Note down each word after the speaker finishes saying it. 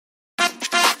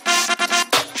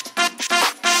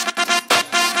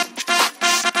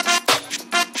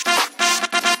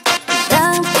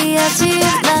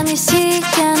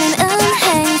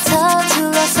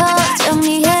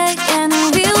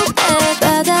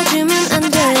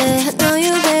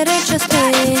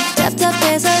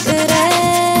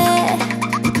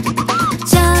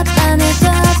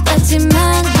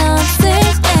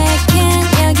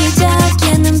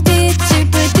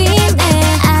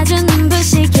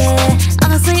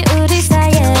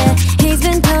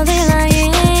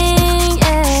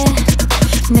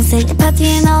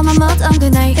먹던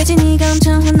그날 예진이가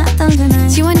엄청 혼났던 그날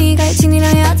지원이가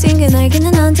예진이랑 헤어진 그날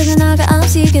걔는 언제나 나가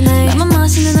없이 그날 너무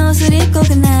멋있는 옷을 입고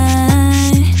그날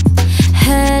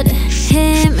Heard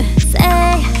him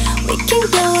say we can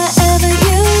go wherever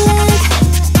you like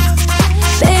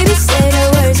Baby say the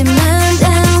words and man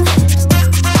down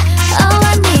All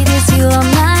I need is you on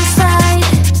my side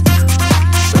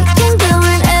We can go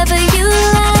wherever you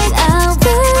like I'll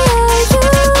be you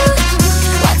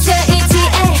What's your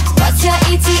ETA? What's your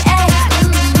ETA?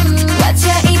 What's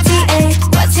your ETA?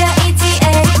 What's your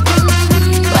ETA?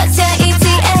 What's your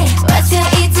ETA? What's your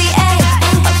ETA?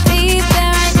 I'll be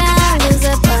there right now There's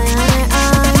a boy on her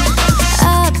arm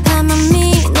아파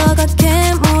맘이 너가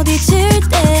걔 못 잊을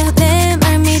때 내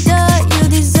말 믿어 You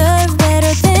deserve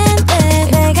better than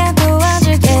that 내가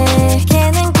도와줄게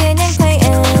걔는 그냥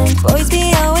playing Boys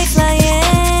be always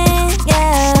lying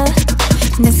Yeah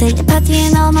내 생일 파티에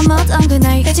너만 먹던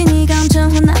그날 예진이가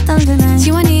엄청 혼났던 그날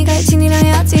지원이가 예진이랑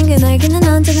헤어진 그날 걔는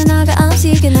언제나 나가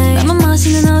없이 그날 너무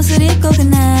멋있는 옷을 입고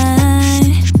그날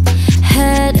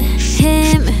Head